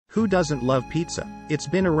Who doesn't love pizza? It's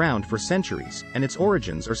been around for centuries, and its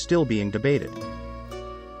origins are still being debated.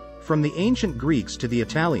 From the ancient Greeks to the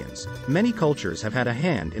Italians, many cultures have had a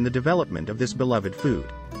hand in the development of this beloved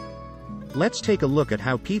food. Let's take a look at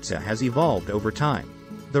how pizza has evolved over time.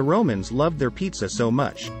 The Romans loved their pizza so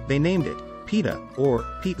much, they named it pita, or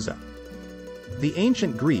pizza. The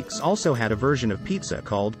ancient Greeks also had a version of pizza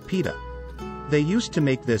called pita. They used to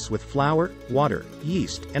make this with flour, water,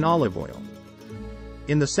 yeast, and olive oil.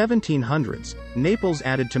 In the 1700s, Naples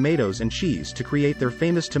added tomatoes and cheese to create their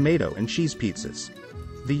famous tomato and cheese pizzas.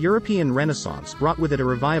 The European Renaissance brought with it a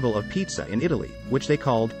revival of pizza in Italy, which they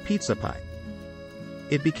called pizza pie.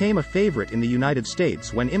 It became a favorite in the United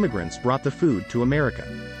States when immigrants brought the food to America.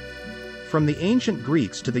 From the ancient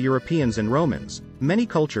Greeks to the Europeans and Romans, many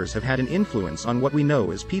cultures have had an influence on what we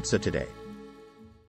know as pizza today.